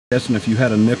Guessing if you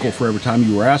had a nickel for every time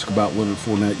you were asked about Leonard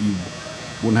Fournette, you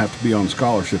wouldn't have to be on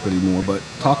scholarship anymore. But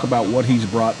talk about what he's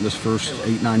brought in this first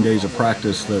 8-9 days of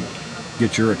practice that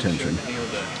gets your attention.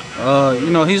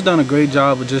 He's done a great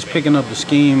job of just picking up the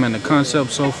scheme and the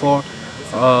concept so far.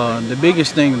 The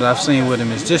biggest thing that I've seen with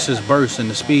him is just his burst and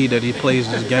the speed that he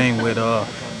plays this game with.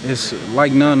 It's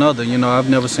like none other. I've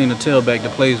never seen a tailback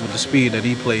that plays with the speed that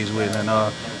he plays with. And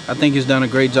I think he's done a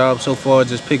great job so far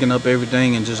just picking up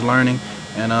everything and just learning.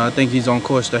 And I think he's on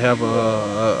course to have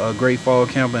a great fall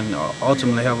camp and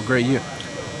ultimately have a great year.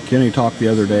 Kenny talked the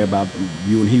other day about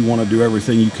you and he want to do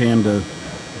everything you can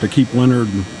to keep Leonard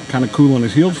kind of cooling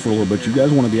his heels for a little bit. You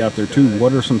guys want to be out there too.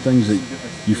 What are some things that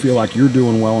you feel like you're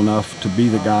doing well enough to be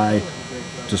the guy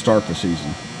to start the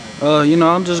season?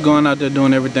 I'm just going out there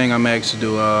doing everything I'm asked to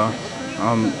do.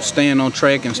 I'm staying on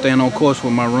track and staying on course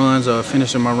with my runs,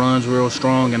 finishing my runs real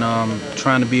strong, and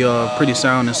trying to be pretty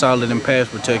sound and solid in pass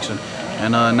protection,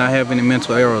 and not have any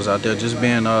mental errors out there. Just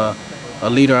being a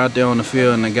leader out there on the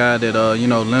field and a guy that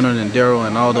Leonard and Daryl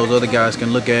and all those other guys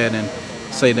can look at and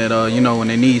say that when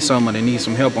they need something, they need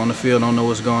some help on the field, don't know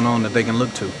what's going on, that they can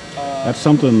look to. That's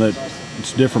something that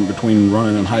it's different between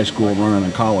running in high school and running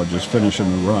in college, is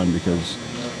finishing the run, because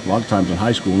a lot of times in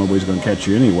high school nobody's going to catch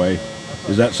you anyway.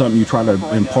 Is that something you try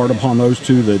to impart upon those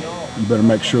two, that you better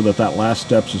make sure that last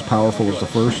step's as powerful as the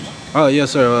first? Oh,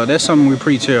 yes, sir. That's something we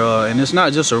preach here, and it's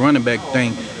not just a running back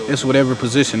thing. It's with every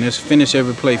position. It's finish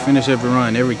every play, finish every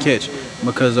run, every catch,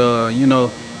 because,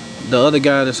 the other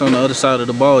guy that's on the other side of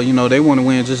the ball, they want to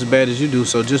win just as bad as you do.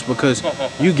 So just because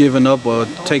you giving up or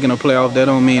taking a play off, that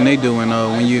don't mean they do. And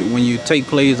when you take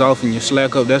plays off and you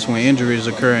slack up, that's when injuries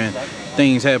occur and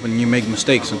things happen and you make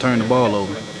mistakes and turn the ball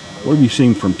over. What have you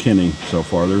seen from Kenny so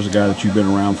far? There's a guy that you've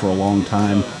been around for a long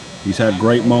time. He's had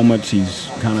great moments. He's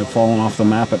kind of fallen off the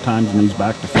map at times, and he's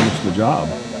back to finish the job.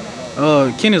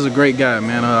 Kenny's a great guy,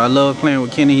 man. I love playing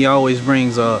with Kenny. He always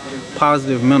brings a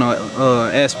positive mental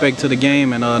aspect to the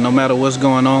game, and no matter what's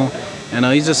going on. And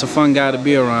he's just a fun guy to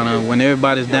be around. When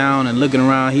everybody's down and looking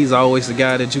around, he's always the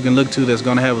guy that you can look to that's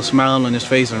going to have a smile on his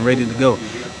face and ready to go.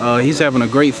 He's having a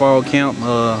great fall camp.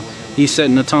 He's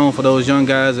setting the tone for those young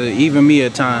guys, even me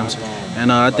at times.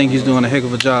 And I think he's doing a heck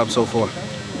of a job so far.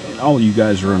 All you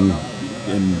guys are in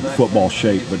football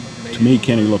shape, but to me,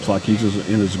 Kenny looks like he's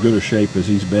in as good a shape as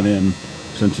he's been in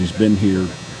since he's been here.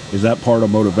 Is that part of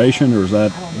motivation, or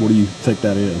what do you think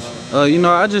that is?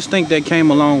 I just think that came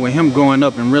along with him growing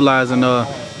up and realizing,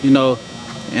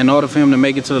 in order for him to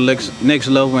make it to the next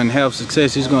level and have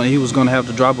success, he was going to have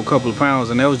to drop a couple of pounds,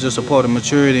 and that was just a part of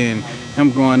maturity and him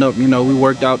growing up. We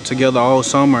worked out together all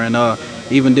summer and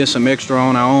even did some extra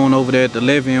on our own over there at the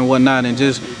levee and whatnot, and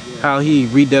just how he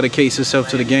rededicates himself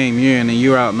to the game year in and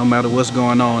year out, no matter what's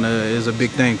going on, is a big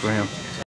thing for him.